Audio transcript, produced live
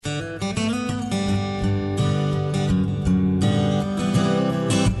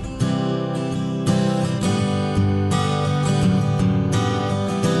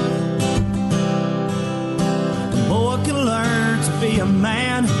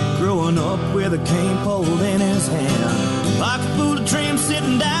growing up with a cane pole in his hand, like a fool of dreams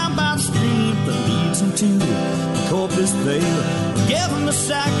sitting down by the stream that leads him to the Corpus Bay. Give him a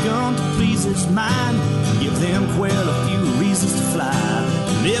shotgun to please his mind, give them quail a few reasons to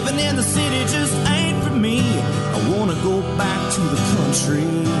fly. Living in the city just ain't for me. I wanna go back to the country.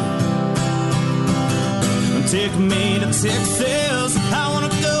 Take me to Texas, I wanna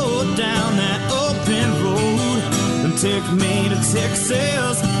go down that open road. And take me to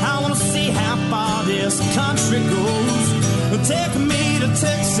Texas, I wanna see how far this country goes. And take me to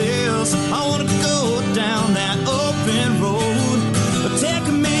Texas, I wanna go down that open road. And take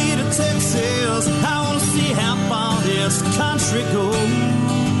me to Texas, I wanna see how far this country goes.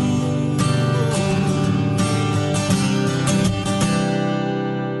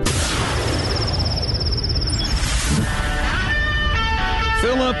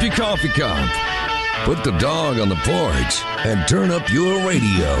 Fill up your coffee cup, put the dog on the porch, and turn up your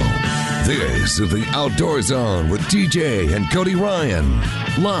radio. This is the Outdoor Zone with TJ and Cody Ryan,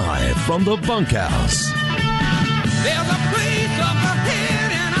 live from the Bunkhouse. There's a place up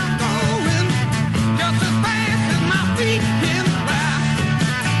ahead and I'm going just as fast as my feet can fly.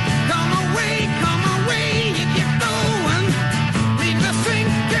 Come away, you get going. Leave the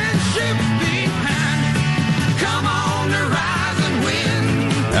sinking ship behind. Come on the rise and win.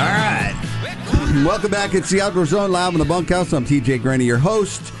 All right. Welcome back. It's the Outdoor Zone live in the Bunkhouse. I'm TJ Graney, your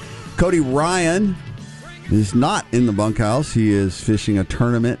host. Cody Ryan is not in the bunkhouse. He is fishing a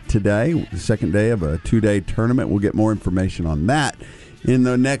tournament today, the second day of a 2-day tournament. We'll get more information on that in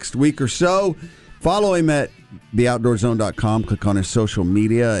the next week or so. Follow him at theoutdoorzone.com. Click on his social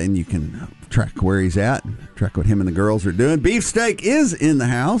media, and you can track where he's at, track what him and the girls are doing. Beefsteak is in the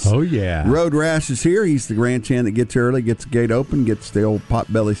house. Oh, yeah. Road Rash is here. He's the ranch hand that gets early, gets the gate open, gets the old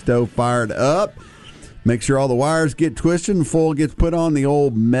potbelly stove fired up. Make sure all the wires get twisted and foil gets put on the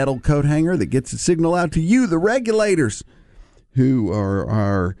old metal coat hanger that gets the signal out to you, the regulators, who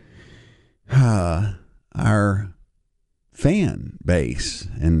are our fan base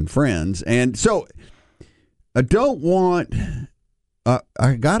and friends. And so I don't want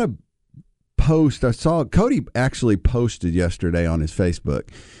I got to post. I saw Cody actually posted yesterday on his Facebook,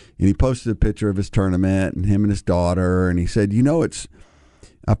 and he posted a picture of his tournament and him and his daughter, and he said, you know,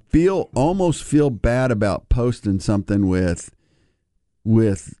 I almost feel bad about posting something with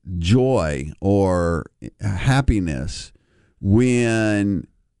joy or happiness when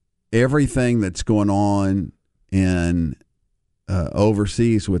everything that's going on in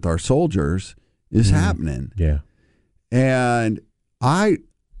overseas with our soldiers is happening. Yeah. And I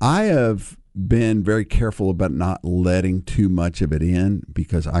have been very careful about not letting too much of it in,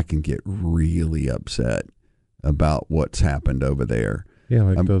 because I can get really upset about what's happened over there. Yeah,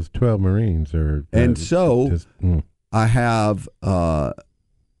 like those 12 Marines are. And so I have,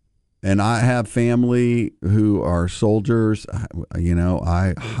 and I have family who are soldiers. You know,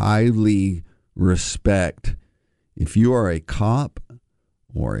 I highly respect if you are a cop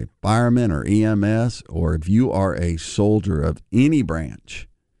or a fireman or EMS, or if you are a soldier of any branch,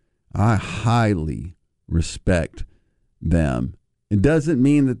 I highly respect them. It doesn't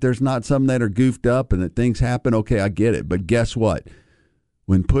mean that there's not some that are goofed up and that things happen. Okay, I get it. But guess what?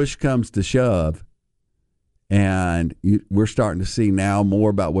 When push comes to shove, and we're starting to see now more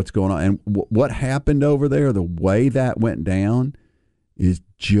about what's going on, and what happened over there, the way that went down, is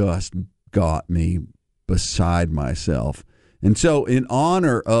just got me beside myself. And so in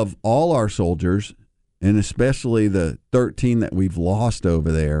honor of all our soldiers, and especially the 13 that we've lost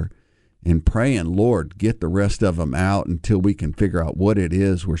over there, and praying, Lord, get the rest of them out until we can figure out what it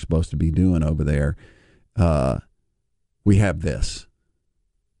is we're supposed to be doing over there, we have this.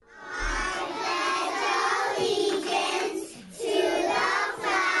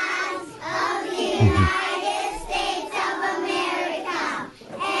 United States of America,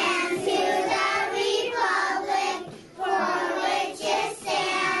 and to the republic for which it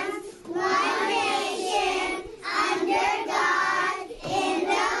stands, one nation, under God,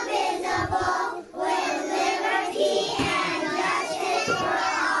 indivisible, with liberty and justice for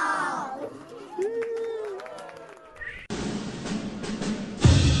all.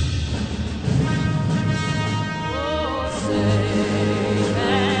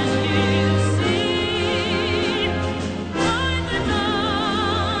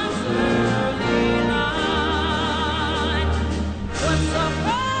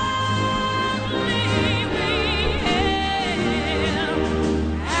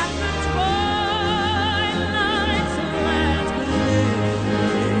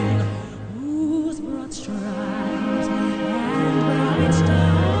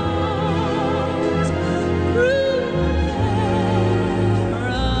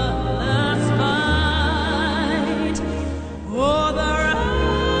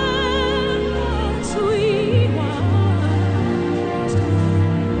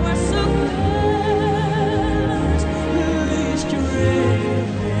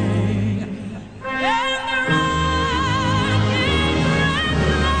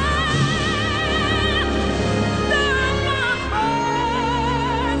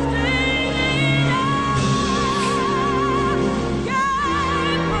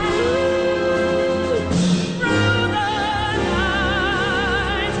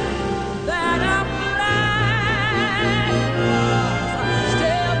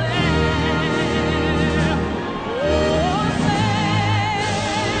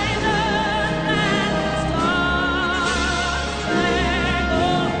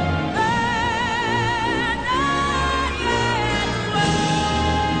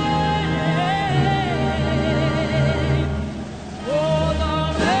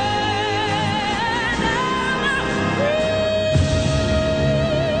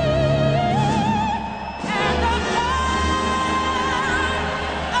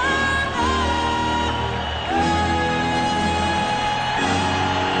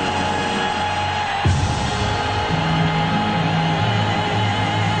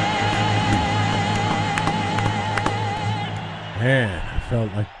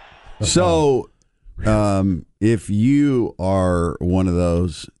 felt like. So, if you are one of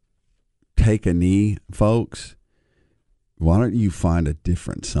those take a knee folks, why don't you find a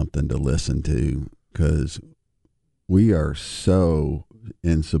different something to listen to? Because we are so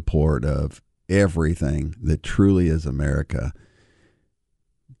in support of everything that truly is America.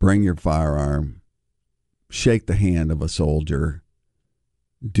 Bring your firearm, shake the hand of a soldier,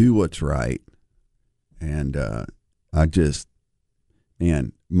 do what's right. And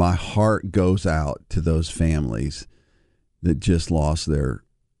my heart goes out to those families that just lost their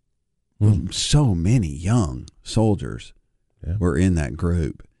so many young soldiers were in that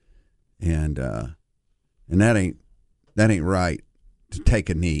group. And that ain't right to take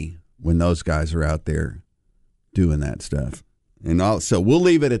a knee when those guys are out there doing that stuff. And so we'll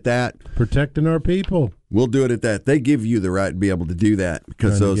leave it at that. Protecting our people. We'll do it at that. They give you the right to be able to do that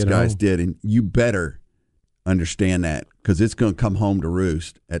because those guys did, and you better understand that because it's going to come home to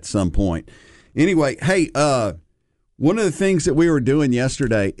roost at some point. Anyway, hey, one of the things that we were doing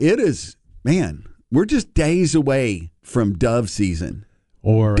yesterday, we're just days away from dove season.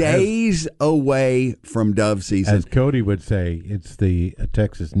 Or days away from dove season. As Cody would say, it's the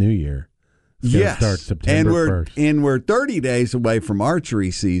Texas New Year. It's going to start September 1st. And we're 30 days away from archery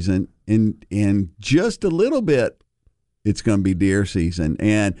season, and just a little bit, it's going to be deer season.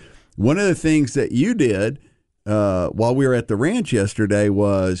 And one of the things that you did while we were at the ranch yesterday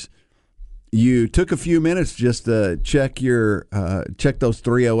was you took a few minutes just to check those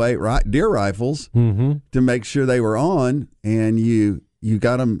 308 deer rifles to make sure they were on, and you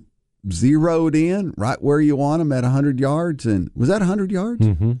got them zeroed in right where you want them at 100 yards. And was that 100 yards?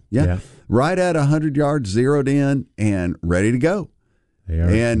 Mm-hmm. Yeah. Right at 100 yards, zeroed in and ready to go. They are,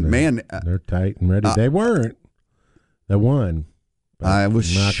 they're tight and ready. They weren't the one. I was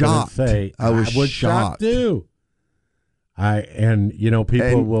shocked. I was shocked too.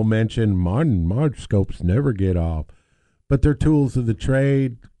 People will mention my scopes never get off, but they're tools of the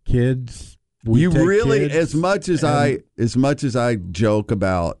trade. Kids, as much as I joke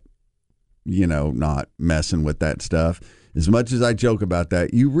about, not messing with that stuff. As much as I joke about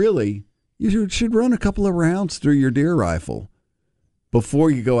that, you should run a couple of rounds through your deer rifle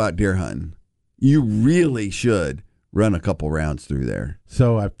before you go out deer hunting. You really should run a couple rounds through there.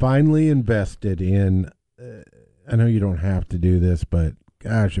 So I finally invested in. I know you don't have to do this, but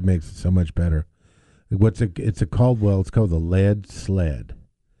gosh, it makes it so much better. It's called the lead sled.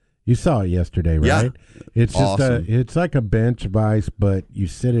 You saw it yesterday, right? Yeah. It's awesome. It's like a bench vise, but you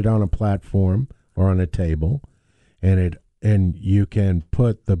sit it on a platform or on a table, and you can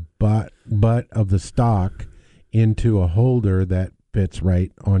put the butt of the stock into a holder that fits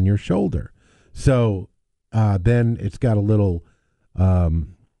right on your shoulder. So then it's got a little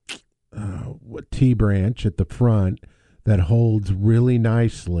T branch at the front that holds really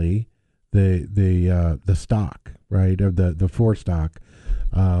nicely the stock, right, of the forestock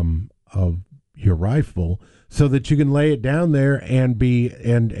of your rifle, so that you can lay it down there and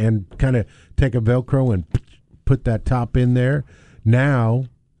kind of take a Velcro and put that top in there. Now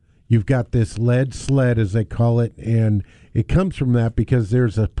you've got this lead sled, as they call it, and it comes from that because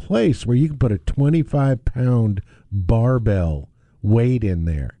there's a place where you can put a 25-pound barbell weight in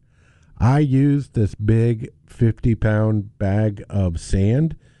there. I used this big 50-pound bag of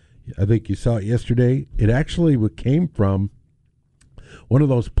sand. I think you saw it yesterday. It actually came from one of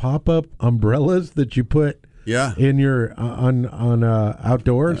those pop-up umbrellas that you put in your on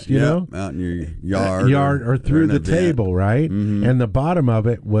outdoors, you know, out in your yard or through the table, right? Mm-hmm. And the bottom of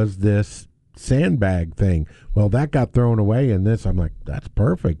it was this sandbag thing. Well, that got thrown away in this. I'm like, that's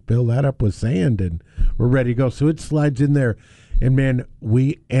perfect. Fill that up with sand, and we're ready to go. So it slides in there, and man,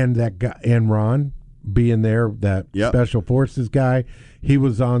 that guy and Ron being there, that special forces guy, he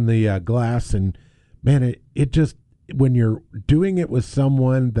was on the glass, and man, it just. When you're doing it with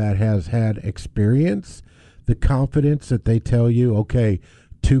someone that has had experience, the confidence that they tell you, okay,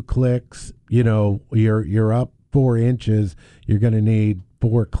 2 clicks, you're up 4 inches, you're going to need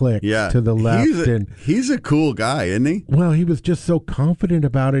 4 clicks to the left. He's a cool guy, isn't he? Well, he was just so confident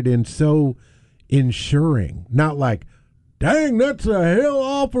about it and so ensuring, not like, dang, that's a hill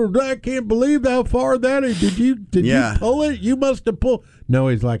offer. I can't believe how far that is. Did you pull it? You must have pulled. No,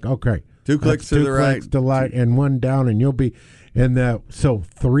 he's like, okay. 2 clicks to the right. 2 clicks to light and 1 down, and you'll be in that. So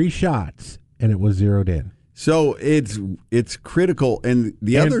 3 shots, and it was zeroed in. So it's critical. And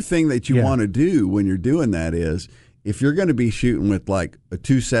the other thing that you want to do when you're doing that is, if you're going to be shooting with like a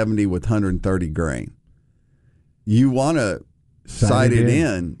 270 with 130 grain, you want to sight it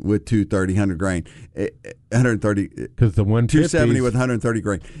in with 230, 100 grain, 130. Because the 270 with 130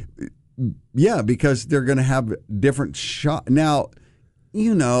 grain. Yeah, because they're going to have different shot. Now,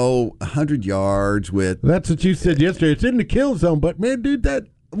 100 yards with. That's what you said yesterday. It's in the kill zone, but man, dude, that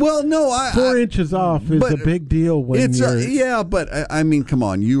Well, no, 4 inches off is a big deal when you're. Yeah, but I mean, come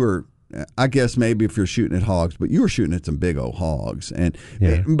on, you were. I guess maybe if you're shooting at hogs, but you were shooting at some big old hogs,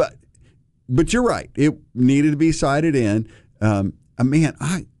 but you're right. It needed to be sighted in. Man,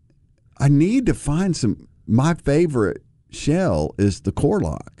 I need to find some. My favorite shell is the core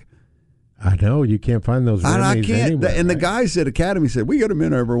lock. I know you can't find those. And I can't. Anywhere, and right? the guys at Academy said we get them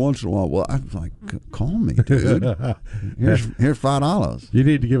in every once in a while. Well, I was like, call me, dude. Here's $5. You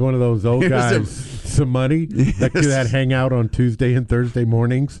need to give one of those old guys some money that hang out on Tuesday and Thursday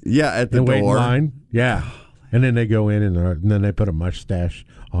mornings. Yeah, at the and wait in door. line. Yeah, and then they go in and then they put a mustache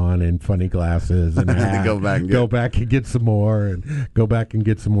on and funny glasses and a hat. Go back and get some more and go back and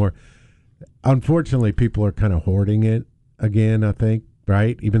get some more. Unfortunately, people are kind of hoarding it again, I think.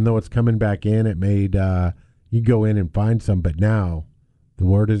 Right, even though it's coming back in, it made you go in and find some. But now the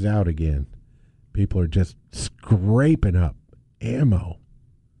word is out again. People are just scraping up ammo,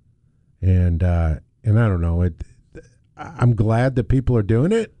 and I don't know. I'm glad that people are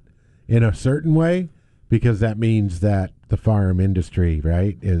doing it in a certain way because that means that the firearm industry,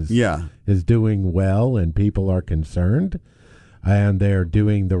 right, is doing well and people are concerned and they're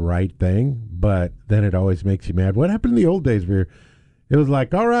doing the right thing. But then it always makes you mad. What happened in the old days where it was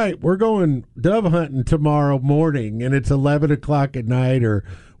like, all right, we're going dove hunting tomorrow morning, and it's 11 o'clock at night or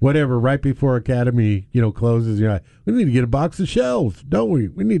whatever, right before Academy, closes. You're like, we need to get a box of shells, don't we?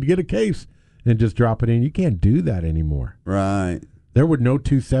 We need to get a case and just drop it in. You can't do that anymore. Right. There were no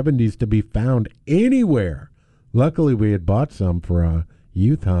 270s to be found anywhere. Luckily, we had bought some for a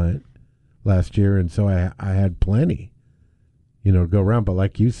youth hunt last year, and so I had plenty, to go around. But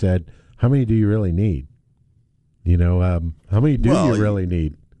like you said, how many do you really need? How many do you really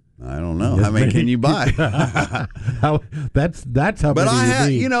need? I don't know. How many can you buy? That's how but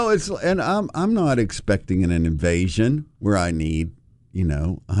many you need. it's and I'm not expecting an invasion where I need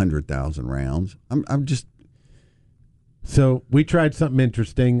 100,000 rounds. I'm just. So we tried something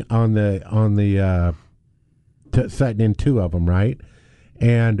interesting on the setting in two of them, right?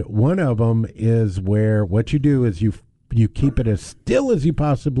 And one of them is where what you do is you keep it as still as you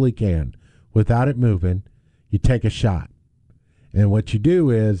possibly can without it moving. You take a shot, and what you do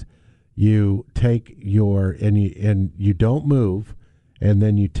is you take and you don't move, and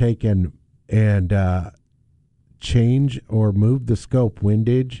then you take and change or move the scope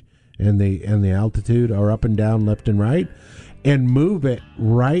windage and the altitude or up and down, left and right, and move it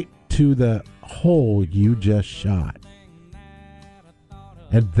right to the hole you just shot,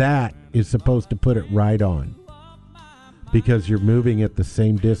 and that is supposed to put it right on because you're moving at the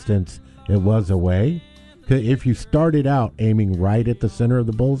same distance it was away. If you started out aiming right at the center of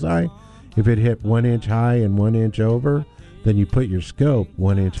the bullseye, if it hit 1 inch high and 1 inch over, then you put your scope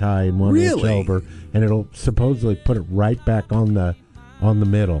 1 inch high and 1 inch over, and it'll supposedly put it right back on the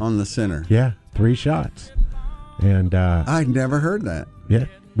middle, on the center. Yeah, 3 shots. And I'd never heard that. Yeah,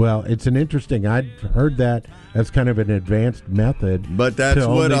 well, it's an interesting. I'd heard that as kind of an advanced method, but that's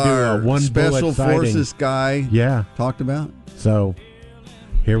what our special forces guy talked about. So.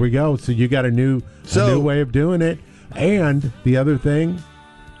 Here we go. So you got a new way of doing it. And the other thing,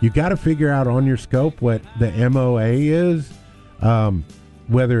 you got to figure out on your scope what the MOA is,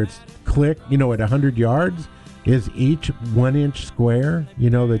 whether it's click, at 100 yards, is each 1 inch square,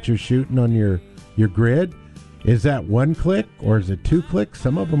 that you're shooting on your grid. Is that 1 click or is it 2 clicks?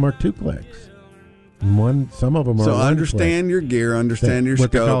 Some of them are 2 clicks. Some of them are. So understand your gear, understand your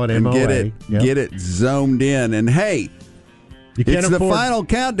scope, and MOA. Get it zoomed in. And hey, it's the final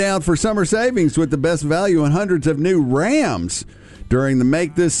countdown for summer savings with the best value on hundreds of new Rams during the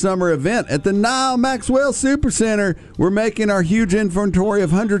Make This Summer event at the Nile Maxwell Supercenter. We're making our huge inventory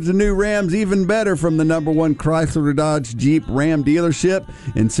of hundreds of new Rams even better from the #1 Chrysler Dodge Jeep Ram dealership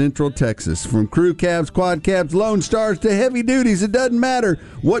in Central Texas. From crew cabs, quad cabs, Lone Stars to heavy duties, it doesn't matter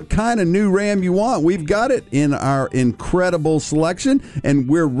what kind of new Ram you want. We've got it in our incredible selection, and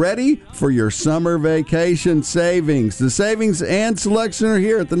we're ready for your summer vacation savings. The savings and selection are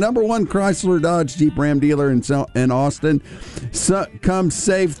here at the #1 Chrysler Dodge Jeep Ram dealer in Austin. Come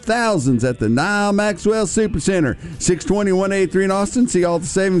save thousands at the Nile Maxwell Supercenter, 62183 in Austin. See all the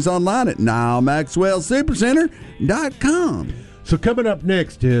savings online at NileMaxwellSupercenter.com. So coming up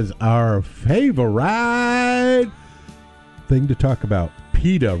next is our favorite thing to talk about,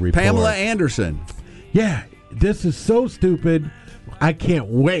 PETA report. Pamela Anderson. Yeah, this is so stupid. I can't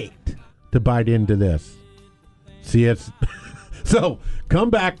wait to bite into this. See, it's so come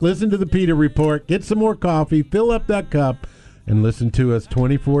back, listen to the PETA report, get some more coffee, fill up that cup, and listen to us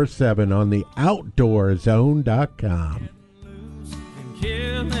 24/7 on the OutdoorZone.com.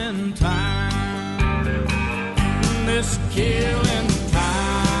 killing time. This killing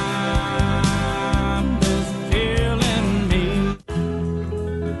time is killing me.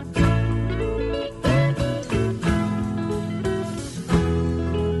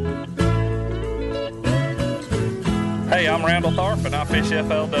 Hey, I'm Randall Tharp and I fish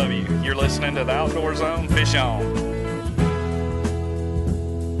FLW. You're listening to the Outdoor Zone. Fish on.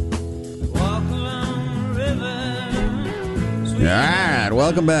 Walk along the river. All right,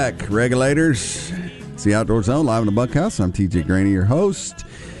 welcome back, regulators. It's the Outdoor Zone, live in the Bunkhouse. I'm TJ Graney, your host.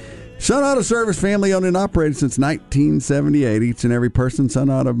 Sun Auto Service, family owned and operated since 1978. Each and every person Sun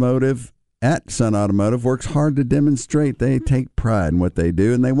Automotive works hard to demonstrate they take pride in what they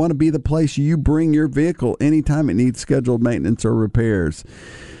do, and they want to be the place you bring your vehicle anytime it needs scheduled maintenance or repairs.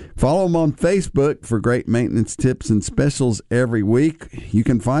 Follow them on Facebook for great maintenance tips and specials every week. You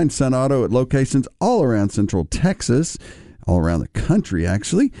can find Sun Auto at locations all around Central Texas, all around the country,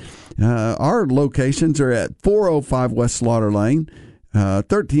 actually. Our locations are at 405 West Slaughter Lane,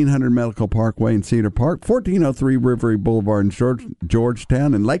 1300 Medical Parkway in Cedar Park, 1403 Rivery Boulevard in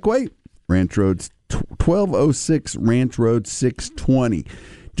Georgetown, and Lakeway, Ranch Road 1206, Ranch Road 620.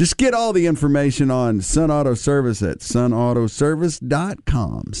 Just get all the information on Sun Auto Service at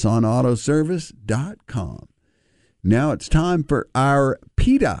sunautoservice.com. sunautoservice.com. Now it's time for our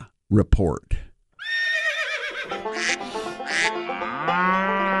PETA report.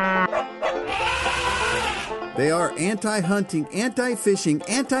 They are anti-hunting, anti-fishing,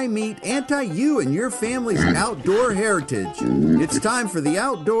 anti-meat, anti-you and your family's outdoor heritage. It's time for the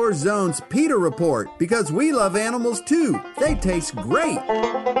Outdoor Zone's PETA Report, because we love animals too. They taste great.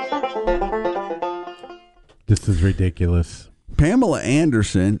 This is ridiculous. Pamela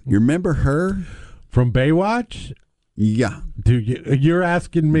Anderson, you remember her? From Baywatch? Yeah. Dude, you're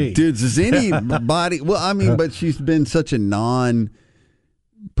asking me. Dude, does anybody... Well, I mean, but she's been such a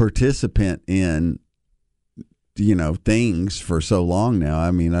non-participant in... things for so long now. I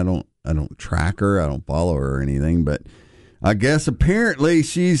mean, I don't track her, I don't follow her or anything, but I guess apparently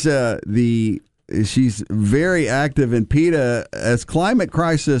she's very active in PETA as climate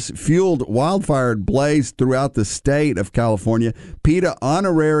crisis fueled wildfire blaze throughout the state of California. PETA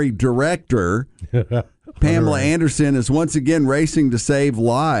honorary director Pamela Anderson is once again racing to save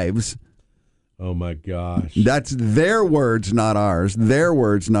lives. Oh, my gosh. That's their words, not ours. Their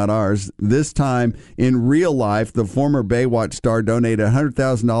words, not ours. This time, in real life, the former Baywatch star donated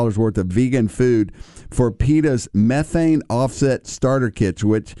 $100,000 worth of vegan food for PETA's methane offset starter kits,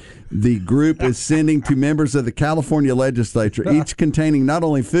 which the group is sending to members of the California legislature, each containing not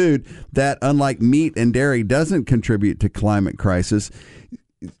only food that, unlike meat and dairy, doesn't contribute to climate crisis.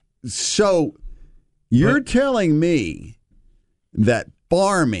 So, you're telling me that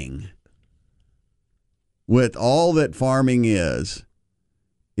farming... with all that farming is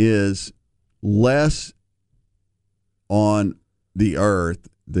less on the earth,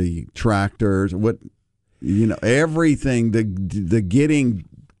 the tractors, everything,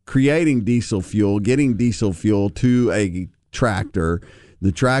 creating diesel fuel, getting diesel fuel to a tractor,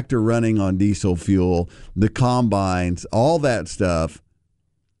 the tractor running on diesel fuel, the combines, all that stuff,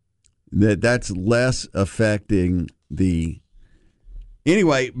 that's less affecting the...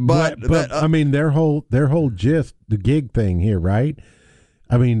 Anyway, but I mean, their whole gist, the gig thing here, right?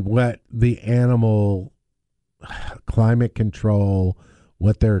 I mean, what the animal climate control,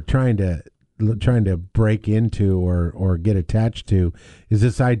 what they're trying to break into or get attached to is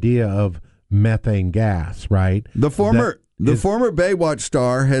this idea of methane gas, right? The former Baywatch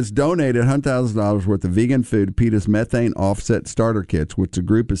star has donated $100,000 worth of vegan food to PETA's methane offset starter kits, which the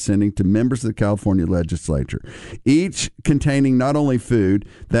group is sending to members of the California legislature, each containing not only food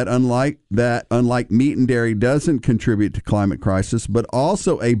that, unlike meat and dairy, doesn't contribute to climate crisis, but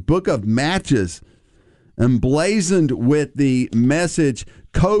also a book of matches emblazoned with the message,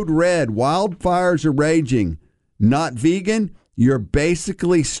 Code Red, wildfires are raging. Not vegan, you're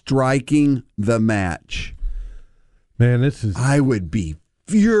basically striking the match. Man, this is... I would be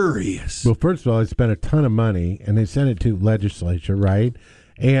furious. Well, first of all, they spent a ton of money, and they sent it to legislature, right?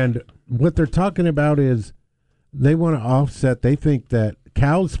 And what they're talking about is they want to offset... They think that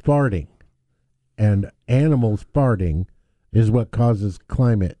cows farting and animals farting is what causes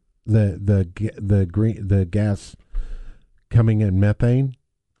climate, the gas coming in, methane,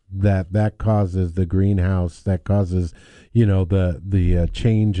 that causes the greenhouse, that causes, the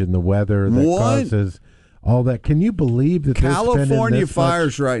change in the weather, that causes... all that. Can you believe that California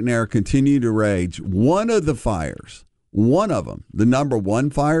fires right now continue to rage? One of them, the number one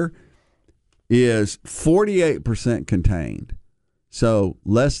fire, is 48% contained. So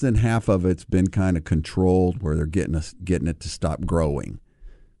less than half of it's been kind of controlled where they're getting it to stop growing.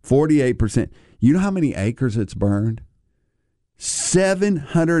 48%. You know how many acres it's burned?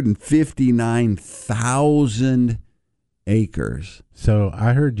 759,000 acres. So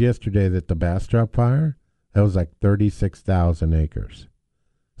I heard yesterday that the Bastrop fire, that was like 36,000 acres.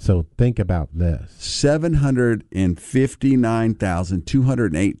 So think about this.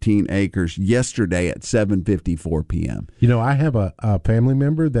 759,218 acres yesterday at 7:54 p.m. You know, I have a family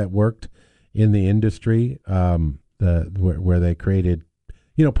member that worked in the industry where they created,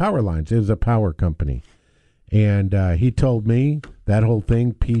 power lines. It was a power company. And he told me that whole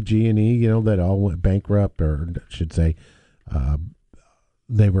thing, PG&E, that all went bankrupt, or I should say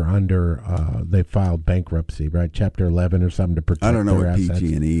they were they filed bankruptcy, right? Chapter 11 or something to protect I don't know their what assets.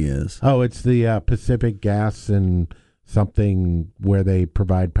 PG&E is. Oh, it's the Pacific Gas and something where they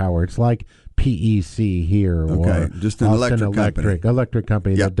provide power. It's like PEC here, or just an Austin electric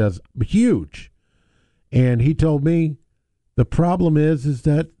company. That does huge. And he told me the problem is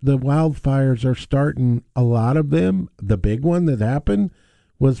that the wildfires are starting, a lot of them. The big one that happened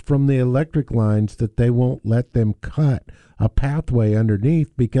was from the electric lines that they won't let them cut a pathway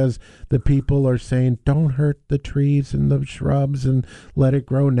underneath because the people are saying, don't hurt the trees and the shrubs and let it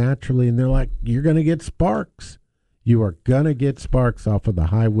grow naturally. And they're like, you're going to get sparks. You are going to get sparks off of the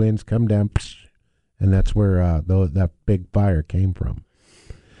high winds come down. Psh, and that's where that big fire came from.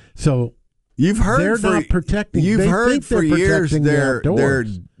 So you've heard they're not protecting. You've heard for years their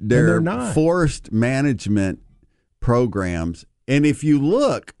not. forest management programs. And if you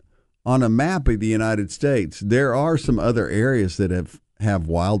look on a map of the United States, there are some other areas that have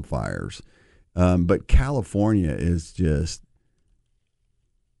wildfires, but California is just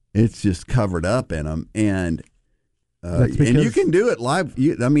covered up in them, and you can do it live.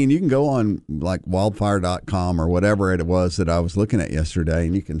 You can go on like wildfire.com or whatever it was that I was looking at yesterday,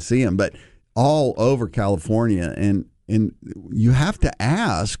 and you can see them, but all over California, and you have to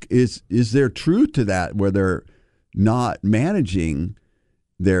ask: is there truth to that? Where they're not managing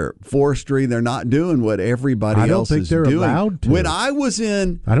their forestry, they're not doing what everybody else is doing. I don't think they're allowed to. When I was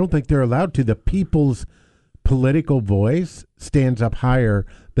in, I don't think they're allowed to. The people's political voice stands up higher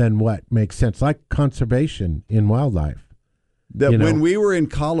than what makes sense, like conservation in wildlife. When we were in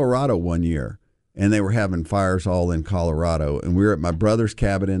Colorado one year, and they were having fires all in Colorado, and we were at my brother's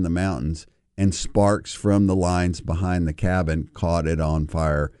cabin in the mountains, and sparks from the lines behind the cabin caught it on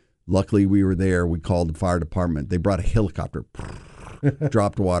fire. Luckily, we were there. We called the fire department. They brought a helicopter,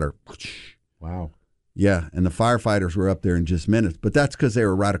 dropped water. Wow. Yeah, and the firefighters were up there in just minutes. But that's because they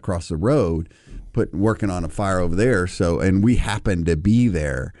were right across the road, working on a fire over there. So, and we happened to be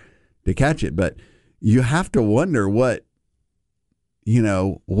there to catch it. But you have to wonder what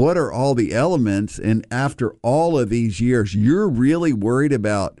are all the elements? And after all of these years, you're really worried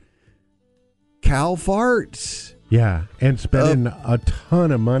about cow farts? Yeah, and spending a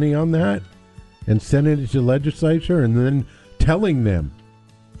ton of money on that and sending it to the legislature and then telling them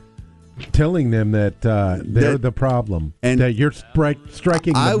that they're the problem and that you're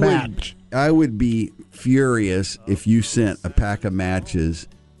striking the match. I would be furious if you sent a pack of matches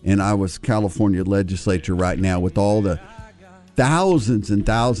and I was California legislature right now with all the thousands and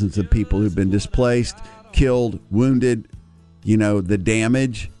thousands of people who've been displaced, killed, wounded, the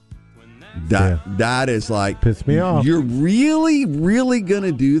damage. That is like, piss me off. You're really, really going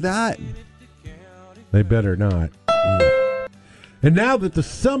to do that? They better not. And now that the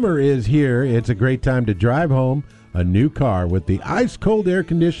summer is here, it's a great time to drive home a new car with the ice-cold air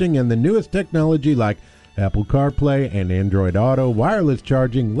conditioning and the newest technology like Apple CarPlay and Android Auto, wireless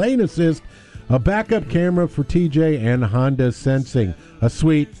charging, lane assist, a backup camera for TJ, and Honda Sensing, a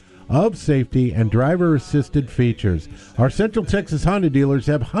suite of safety and driver-assisted features. Our Central Texas Honda dealers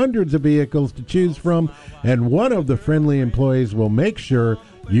have hundreds of vehicles to choose from, and one of the friendly employees will make sure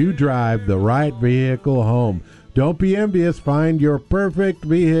you drive the right vehicle home. Don't be envious. Find your perfect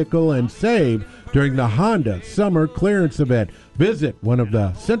vehicle and save during the Honda Summer Clearance Event. Visit one of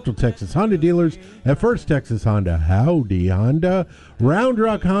the Central Texas Honda dealers at First Texas Honda, Howdy Honda, Round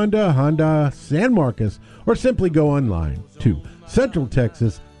Rock Honda, Honda San Marcos, or simply go online to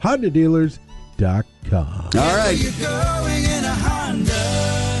CentralTexasHondaDealers.com. All right.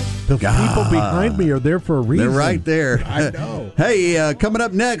 The people behind me are there for a reason. They're right there. I know. Hey, coming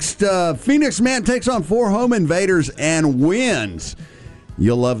up next, Phoenix man takes on 4 home invaders and wins.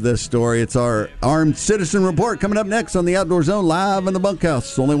 You'll love this story. It's our Armed Citizen Report coming up next on the Outdoor Zone, live in the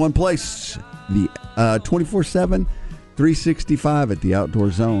Bunkhouse. Only one place, the 24/7, 365 at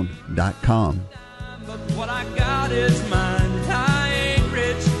theoutdoorzone.com. But what I got is mine. I ain't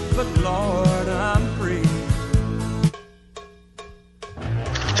rich, but Lord, I'm free.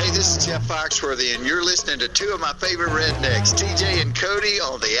 Foxworthy, and you're listening to two of my favorite rednecks, TJ and Cody,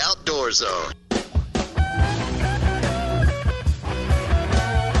 on the Outdoor Zone.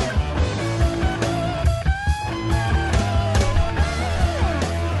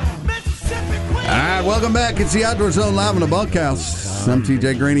 All right, welcome back. It's the Outdoor Zone live in the bunkhouse. I'm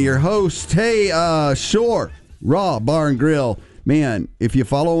TJ Greeny, your host. Hey, Shore Raw Bar and Grill. Man, if you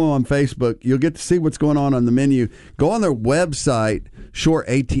follow them on Facebook, you'll get to see what's going on the menu. Go on their website,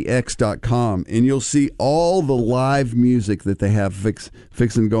 shoreatx.com, and you'll see all the live music that they have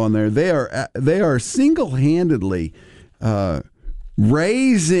fixing going there. They are single-handedly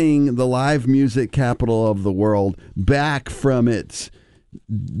raising the live music capital of the world back from its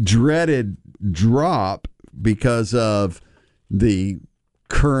dreaded drop because of the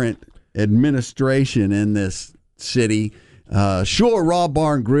current administration in this city. Shore Raw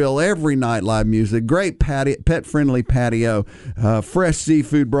Bar and Grill, every night live music, great pet-friendly patio, fresh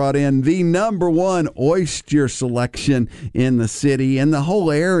seafood brought in, the #1 oyster selection in the city and the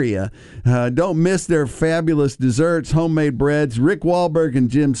whole area. Don't miss their fabulous desserts, homemade breads. Rick Wahlberg and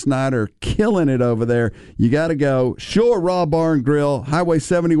Jim Snyder killing it over there. You got to go. Shore Raw Bar and Grill, Highway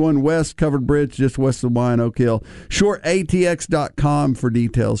 71 West, Covered Bridge, just west of Wine Oak Hill. ShoreATX.com for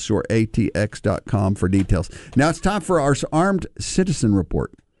details. ShoreATX.com for details. Now it's time for our Armed Citizen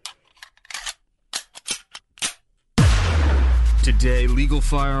Report. Today, legal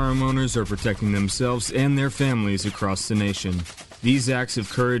firearm owners are protecting themselves and their families across the nation. These acts of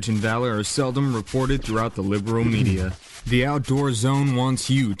courage and valor are seldom reported throughout the liberal media. The Outdoor Zone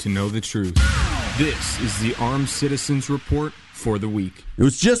wants you to know the truth. This is the Armed Citizens Report for the week. It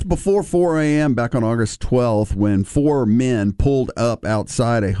was just before 4 a.m. back on August 12th when 4 men pulled up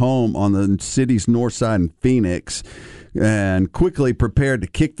outside a home on the city's north side in Phoenix and quickly prepared to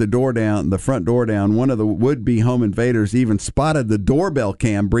kick the front door down. One of the would-be home invaders even spotted the doorbell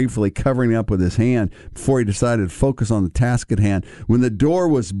cam briefly covering up with his hand before he decided to focus on the task at hand. When the door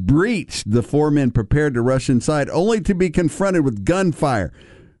was breached, the 4 men prepared to rush inside, only to be confronted with gunfire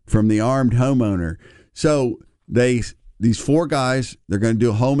from the armed homeowner. So these 4 guys, they're going to do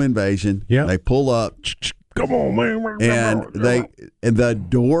a home invasion. Yep. They pull up. Come on, man. And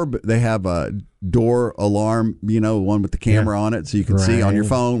they have a door alarm, one with the camera on it, so you can see on your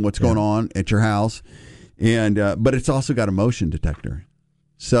phone what's going on at your house. And but it's also got a motion detector.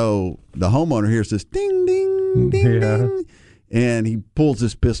 So the homeowner hears this ding, ding, ding, ding, and he pulls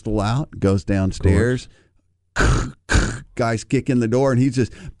his pistol out, goes downstairs. Guys kick in the door, and he's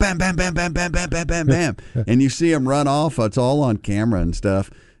just bam, bam, bam, bam, bam, bam, bam, bam, bam. And you see him run off. It's all on camera and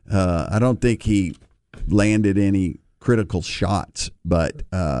stuff. I don't think he landed any critical shots, but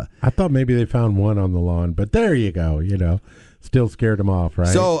I thought maybe they found one on the lawn, but there you go, still scared him off, right?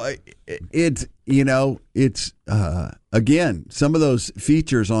 So it's again, some of those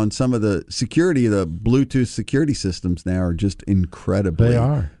features on some of the security, the Bluetooth security systems now are just incredibly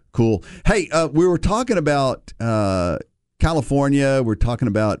cool. Hey, we were talking about California. We're talking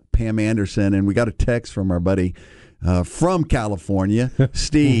about Pam Anderson, and we got a text from our buddy from California,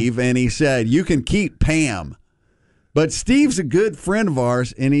 Steve, and he said, you can keep Pam. But Steve's a good friend of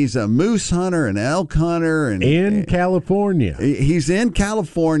ours, and he's a moose hunter, an elk hunter. In California. He's in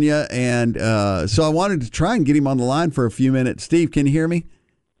California, and so I wanted to try and get him on the line for a few minutes. Steve, can you hear me?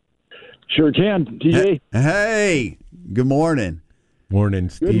 Sure can, TJ. Hey, good morning. Morning,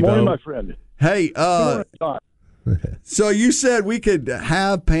 Steve. Good morning, my friend. Hey, so you said we could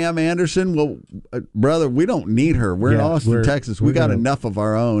have Pam Anderson. Well, brother, we don't need her. We're in Austin, Texas. We got enough of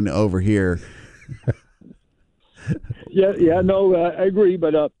our own over here. I agree,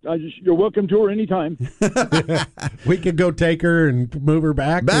 but you're welcome to her anytime. We could go take her and move her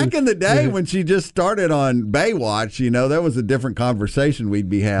back. Back in the day when she just started on Baywatch, that was a different conversation we'd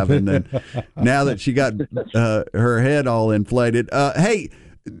be having than now that she got her head all inflated. Hey,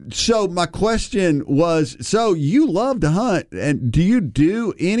 so my question was, so you love to hunt, and do you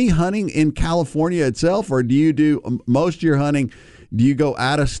do any hunting in California itself, or do you do most of your hunting? Do you go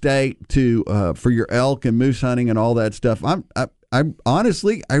out of state to for your elk and moose hunting and all that stuff? I'm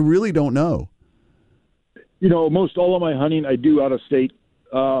honestly, I really don't know. Most all of my hunting I do out of state.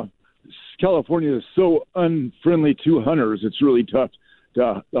 California is so unfriendly to hunters; it's really tough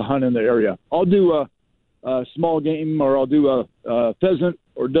to hunt in the area. I'll do a small game, or I'll do a pheasant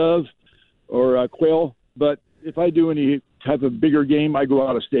or dove or a quail. But if I do any type of bigger game, I go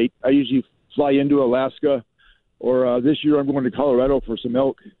out of state. I usually fly into Alaska. Or this year I'm going to Colorado for some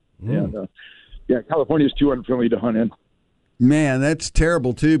elk. And California's too unfriendly to hunt in. Man, that's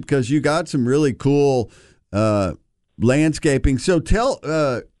terrible too, because you got some really cool landscaping. So tell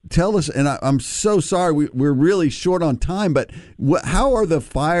us, and I'm so sorry, we're really short on time, but how are the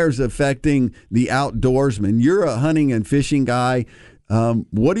fires affecting the outdoorsman? You're a hunting and fishing guy.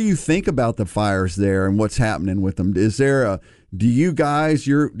 What do you think about the fires there and what's happening with them? Do you guys,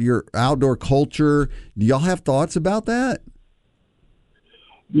 your outdoor culture, do y'all have thoughts about that?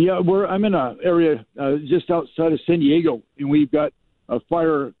 Yeah, I'm in an area just outside of San Diego, and we've got a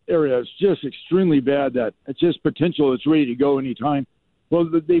fire area. It's just extremely bad that it's just potential. It's ready to go anytime. Well,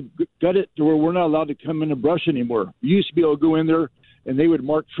 they've got it to where we're not allowed to come in the brush anymore. We used to be able to go in there, and they would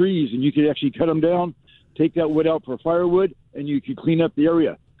mark trees, and you could actually cut them down, take that wood out for firewood, and you could clean up the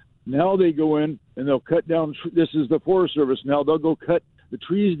area. Now they go in, and they'll cut down. This is the Forest Service now. They'll go cut the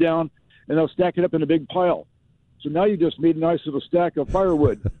trees down, and they'll stack it up in a big pile. So now you just made a nice little stack of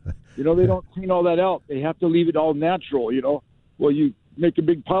firewood. They don't clean all that out. They have to leave it all natural, Well, you make a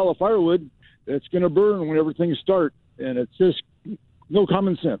big pile of firewood, it's going to burn whenever things start, and it's just no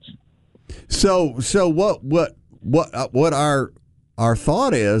common sense. So what our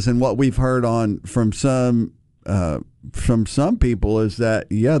thought is, and what we've heard from some people is that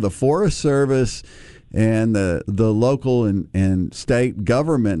the Forest Service and the local and state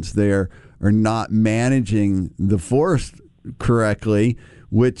governments there are not managing the forest correctly,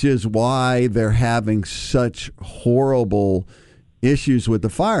 which is why they're having such horrible issues with the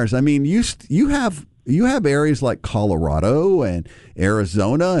fires. I mean, you have areas like Colorado and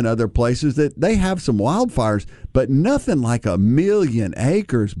Arizona and other places that they have some wildfires, but nothing like 1 million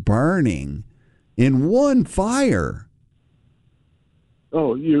acres burning in one fire.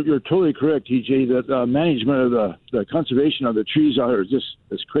 Oh, you're totally correct, TJ. That management of the conservation of the trees out here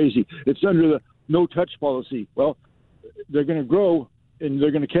is crazy. It's under the no-touch policy. Well, they're going to grow and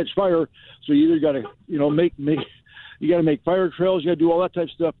they're going to catch fire. So you either got to, you got to make fire trails. You got to do all that type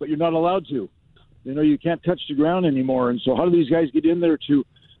of stuff, but you're not allowed to. You can't touch the ground anymore. And so how do these guys get in there to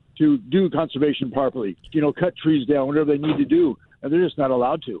do conservation properly? Cut trees down, whatever they need to do, and they're just not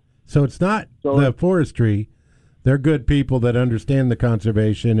allowed to. So it's not the forestry. They're good people that understand the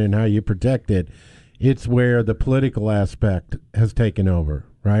conservation and how you protect it. It's where the political aspect has taken over,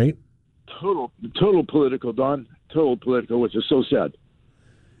 right? Total political, Don. Total political, which is so sad.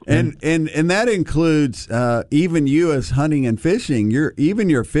 And that includes even you as hunting and fishing.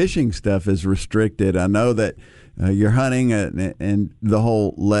 Your fishing stuff is restricted. I know that you're hunting and the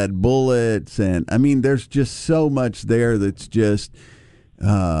whole lead bullets, and I mean, there's just so much there that's just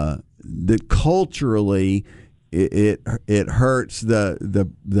that culturally it hurts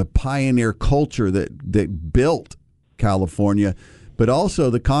the pioneer culture that built California, but also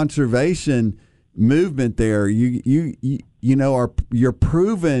the conservation movement there. Your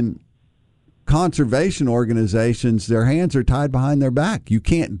proven conservation organizations, their hands are tied behind their back. You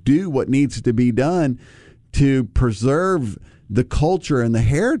can't do what needs to be done to preserve the culture and the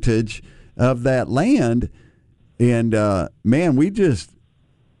heritage of that land. And man, we just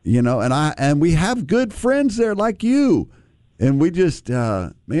and we have good friends there like you, and we just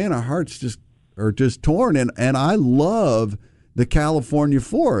our hearts are just torn. And I love the California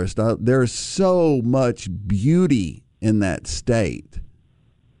forest. There's so much beauty in that state.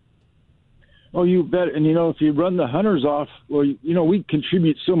 Oh, you bet. And if you run the hunters off, well, we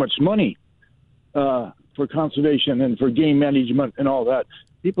contribute so much money for conservation and for game management and all that.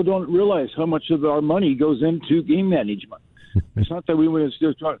 People don't realize how much of our money goes into game management. It's not that we want to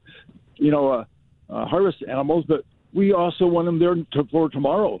just harvest animals, but we also want them there for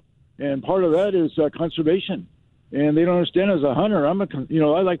tomorrow. And part of that is conservation. And they don't understand. As a hunter, I like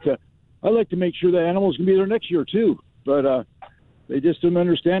to make sure that animals can be there next year too. But they just don't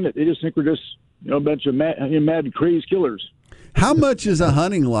understand it. They just think we're just a bunch of mad crazed killers. How much is a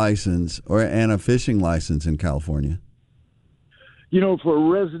hunting license and a fishing license in California? For a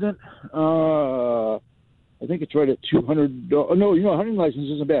resident, I think it's right at $200. No, a hunting license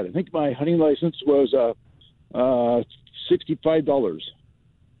isn't bad. I think my hunting license was $65.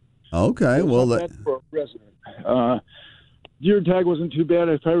 Okay, well, that's for a resident. Deer tag wasn't too bad.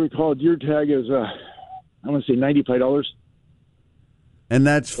 If I recall, deer tag is I want to say $95. And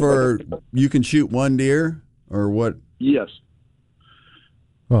that's for you can shoot one deer or what? Yes.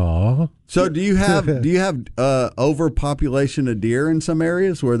 Aw. So do you have overpopulation of deer in some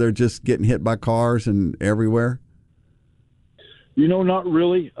areas where they're just getting hit by cars and everywhere? Not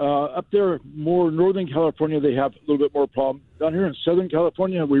really. Up there, more Northern California, they have a little bit more problem. Down here in Southern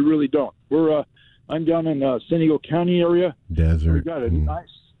California, we really don't. I'm down in San Diego County area. Desert. We got a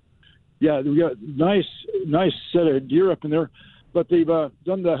we got nice set of deer up in there. But they've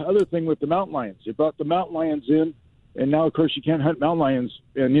done the other thing with the mountain lions. They brought the mountain lions in, and now, of course, you can't hunt mountain lions.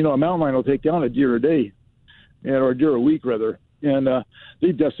 And, a mountain lion will take down a deer a day. or deer a week rather, and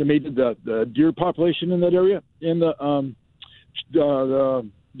they decimated the deer population in that area in the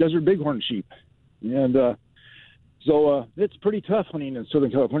desert bighorn sheep, and so it's pretty tough hunting in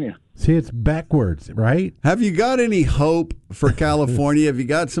Southern California. See, it's backwards, right? Have you got any hope for California? Have you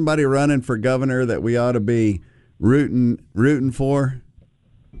got somebody running for governor that we ought to be rooting for?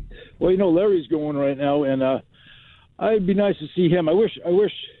 Well, Larry's going right now, and it'd be nice to see him. I wish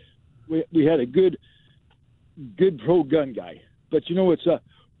we had a good pro-gun guy. But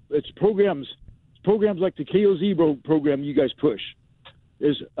it's programs like the KOZ program you guys push.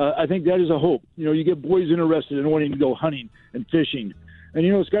 I think that is a hope. You get boys interested in wanting to go hunting and fishing, and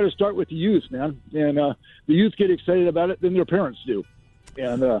it's got to start with the youth, man. And the youth get excited about it, then their parents do.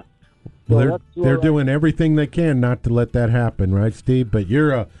 And they're doing everything they can not to let that happen, right, Steve? But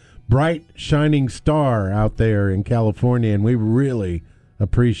you're a bright, shining star out there in California, and we really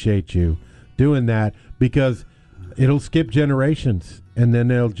appreciate you doing that, because it'll skip generations, and then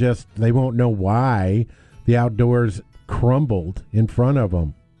they won't know why the outdoors crumbled in front of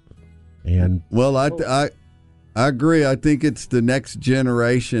them. And well, I agree. I think it's the next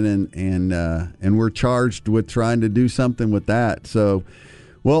generation, and we're charged with trying to do something with that. So,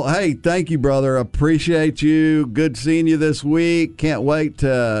 well, hey, thank you, brother. Appreciate you. Good seeing you this week. Can't wait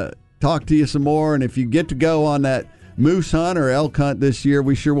to talk to you some more. And if you get to go on that moose hunt or elk hunt this year,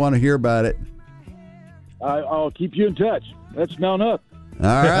 we sure want to hear about it. I'll keep you in touch. Let's mount up. All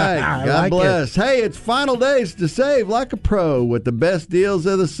right. God bless. Hey, it's final days to save like a pro with the best deals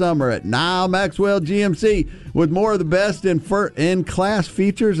of the summer at Nile Maxwell GMC. With more of the best in-class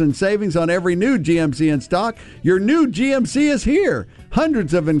features and savings on every new GMC in stock, your new GMC is here.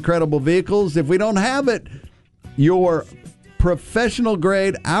 Hundreds of incredible vehicles. If we don't have it, our professional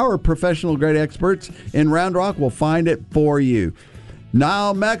grade experts in Round Rock will find it for you.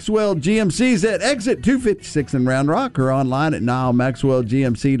 Nile Maxwell GMC's at exit 256 in Round Rock, or online at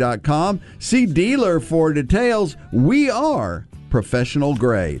NileMaxwellGMC.com. See dealer for details. We are professional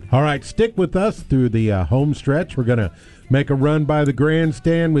grade. All right, stick with us through the home stretch. We're going to make a run by the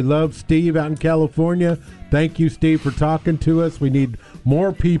grandstand. We love Steve out in California. Thank you, Steve, for talking to us. We need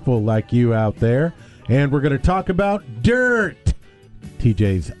more people like you out there. And we're going to talk about dirt,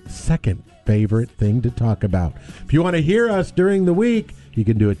 TJ's second favorite thing to talk about. If you want to hear us during the week, you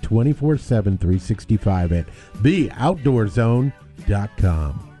can do it 24/7, 365 at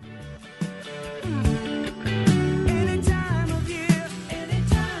theoutdoorzone.com.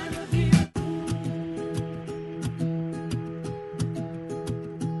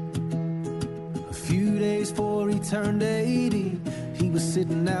 A few days before he turned 80, he was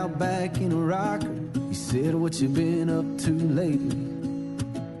sitting out back in a rocker. He said, "What you been up to lately?"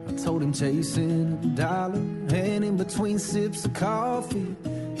 Told him chasing a dollar, and in between sips of coffee,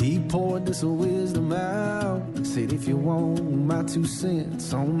 he poured this wisdom out. Said, "If you want my 2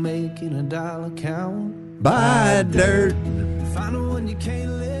 cents on making a dollar count, buy dirt." Find one you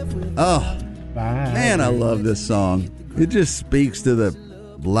can't live with. Oh, man, I love this song. It just speaks to the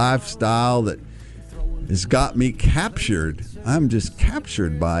lifestyle that has got me captured. I'm just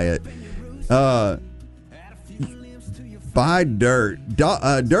captured by it. Buy Dirt.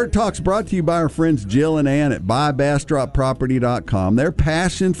 Dirt Talk's brought to you by our friends Jill and Ann at BuyBastropProperty.com. Their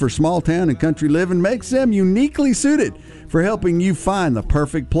passion for small town and country living makes them uniquely suited for helping you find the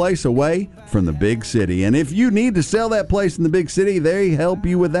perfect place away from the big city. And if you need to sell that place in the big city, they help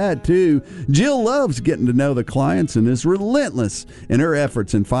you with that too. Jill loves getting to know the clients and is relentless in her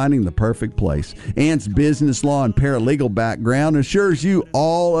efforts in finding the perfect place. Ann's business law and paralegal background assures you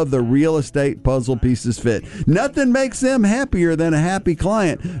all of the real estate puzzle pieces fit. Nothing makes them happier than a happy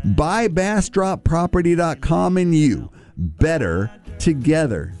client. BuyBastropProperty.com and you better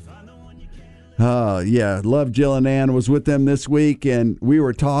together. Yeah, love Jill and Ann. Was with them this week, and we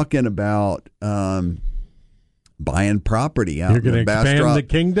were talking about buying property out in the Bastrop. You're going to expand the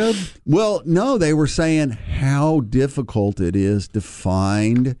kingdom? Well, no, they were saying how difficult it is to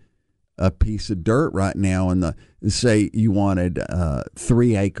find a piece of dirt right now. Say you wanted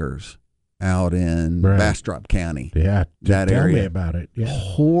 3 acres out in Bastrop County. Yeah, that area. Tell me about it. Yeah.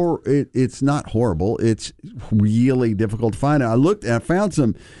 It's not horrible. It's really difficult to find. I found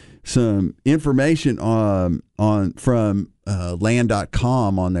some information from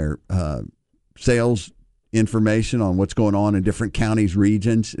land.com on their sales information on what's going on in different counties,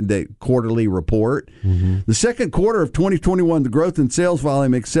 regions, the quarterly report. Mm-hmm. The second quarter of 2021, the growth in sales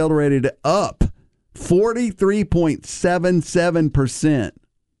volume accelerated up 43.77%.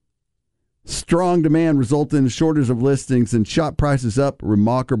 Strong demand resulted in a shortage of listings and shot prices up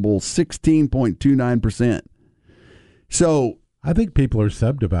remarkable 16.29%. So I think people are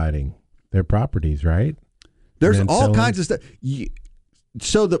subdividing their properties, right? There's all kinds of stuff.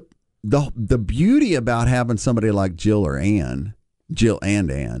 So the beauty about having somebody like Jill and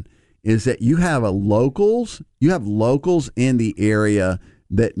Ann, is that you have locals in the area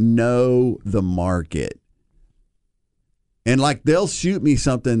that know the market. And like they'll shoot me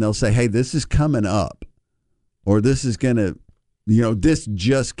something, they'll say, hey, this is coming up. Or this is going to, this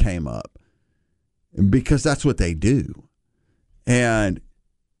just came up. Because that's what they do. And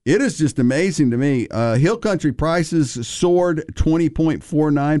it is just amazing to me. Hill Country prices soared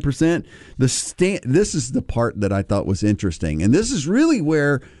 20.49%. This is the part that I thought was interesting. And this is really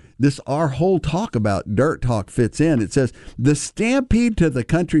where our whole talk about Dirt Talk fits in. It says, the stampede to the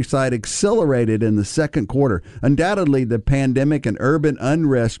countryside accelerated in the second quarter. Undoubtedly, the pandemic and urban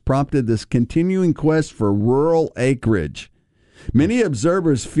unrest prompted this continuing quest for rural acreage. Many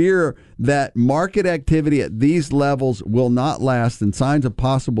observers fear that market activity at these levels will not last, and signs of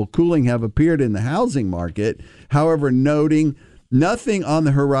possible cooling have appeared in the housing market. However, noting nothing on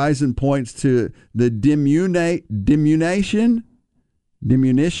the horizon points to the diminution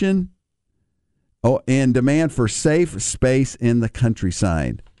and demand for safe space in the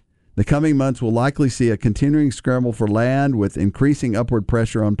countryside. The coming months will likely see a continuing scramble for land with increasing upward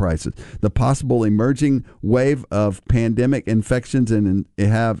pressure on prices. The possible emerging wave of pandemic infections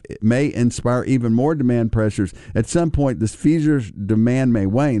may inspire even more demand pressures. At some point, this feverish demand may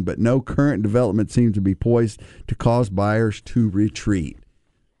wane, but no current development seems to be poised to cause buyers to retreat.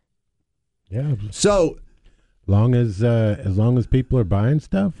 Yeah. So, as long as people are buying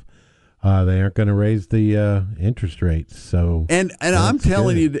stuff, they aren't going to raise the interest rates. So, and I'm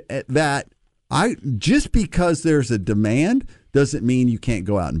telling you that just because there's a demand doesn't mean you can't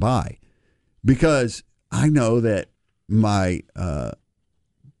go out and buy, because I know that my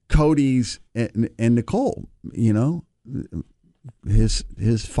Cody's and Nicole, his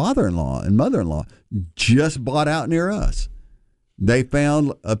father-in-law and mother-in-law just bought out near us. They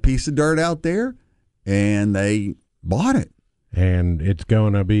found a piece of dirt out there, and they bought it. And there's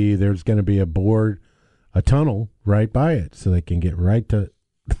going to be a tunnel right by it, so they can get right to.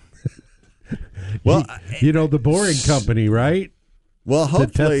 Well, the boring company, right? Well,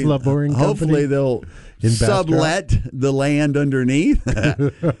 hopefully, the Tesla boring company. Hopefully, they'll sublet the land underneath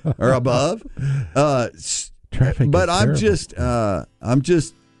or above. Traffic, but I'm terrible.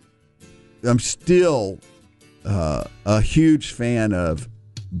 I'm still a huge fan of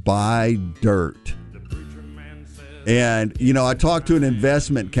buy dirt. And, I talked to an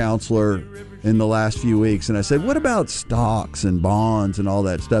investment counselor in the last few weeks, and I said, what about stocks and bonds and all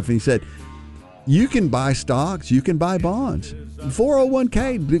that stuff? And he said, you can buy stocks, you can buy bonds.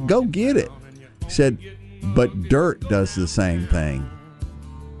 401k, go get it. He said, but dirt does the same thing.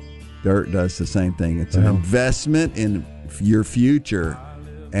 Dirt does the same thing. It's an investment in your future.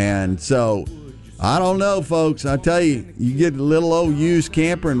 And so, I don't know, folks. I tell you, you get a little old used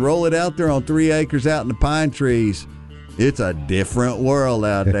camper and roll it out there on 3 acres out in the pine trees. It's a different world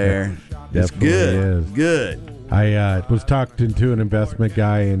out there. It's good. It's good. I was talking to an investment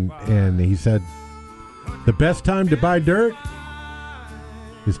guy, and he said the best time to buy dirt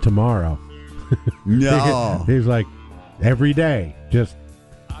is tomorrow. No. He's like, every day. Just,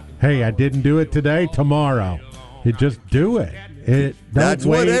 hey, I didn't do it today, tomorrow. You just do it. That's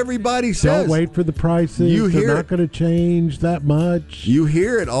what everybody says. Don't wait for the prices. They're not going to change that much. You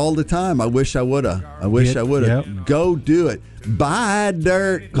hear it all the time. I wish I would have. Yep. Go do it. Buy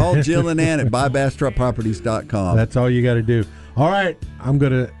dirt. Call Jill and Ann at buybastropproperties.com. That's all you got to do. All right. I'm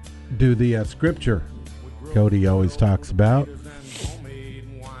going to do the scripture Cody always talks about.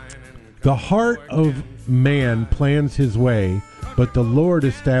 The heart of man plans his way, but the Lord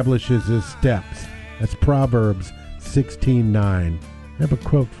establishes his steps. That's Proverbs 16:9. I have a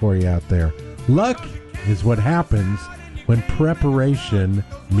quote for you out there. Luck is what happens when preparation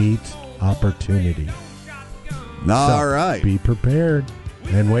meets opportunity. All right. Be prepared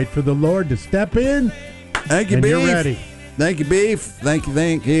and wait for the Lord to step in. Thank you, and Beef. You're ready. Thank you, Beef. Thank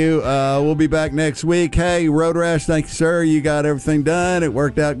you. We'll be back next week. Hey, Road Rash, thank you, sir. You got everything done. It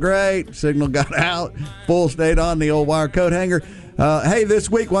worked out great. Signal got out. Full stayed on the old wire coat hanger. Hey, this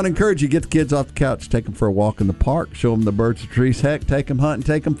week, want to encourage you, get the kids off the couch, take them for a walk in the park, show them the birds, the trees, heck, take them hunting,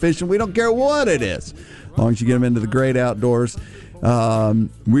 take them fishing. We don't care what it is, as long as you get them into the great outdoors.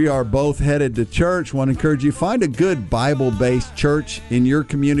 We are both headed to church. Want to encourage you, find a good Bible-based church in your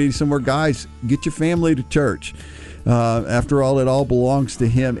community somewhere. Guys, get your family to church. After all, it all belongs to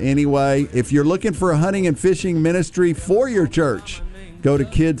Him anyway. If you're looking for a hunting and fishing ministry for your church, go to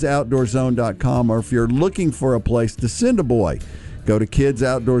kidsoutdoorzone.com. Or if you're looking for a place to send a boy, Go to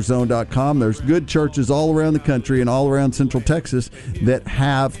kidsoutdoorzone.com. There's good churches all around the country and all around Central Texas that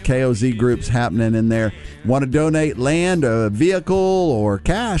have KOZ groups happening in there. Want to donate land, a vehicle, or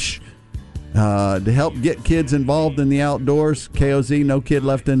cash to help get kids involved in the outdoors? KOZ, No Kid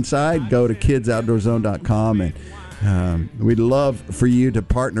Left Inside. Go to kidsoutdoorzone.com, and we'd love for you to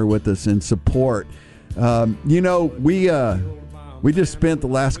partner with us and support. We just spent the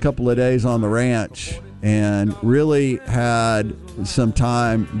last couple of days on the ranch and really had some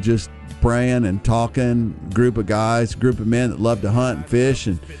time just praying and talking. Group of guys, group of men that love to hunt and fish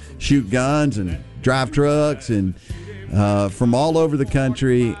and shoot guns and drive trucks and from all over the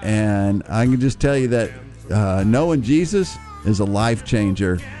country. And I can just tell you that knowing Jesus is a life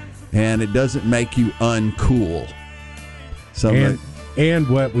changer, and it doesn't make you uncool. So and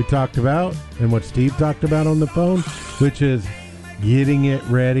what we talked about and what Steve talked about on the phone, which is getting it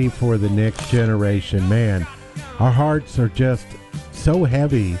ready for the next generation. Man, our hearts are just so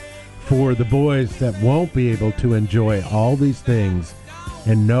heavy for the boys that won't be able to enjoy all these things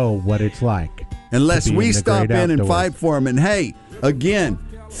and know what it's like. Unless we stop in and fight for them. And hey, again,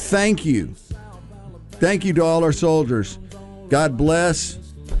 thank you. Thank you to all our soldiers. God bless.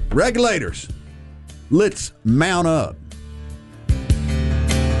 Regulators, let's mount up. We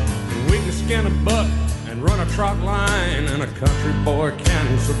can skin a buck and run a trot line, and a country boy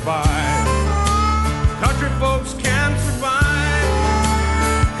can survive. Country folks can survive.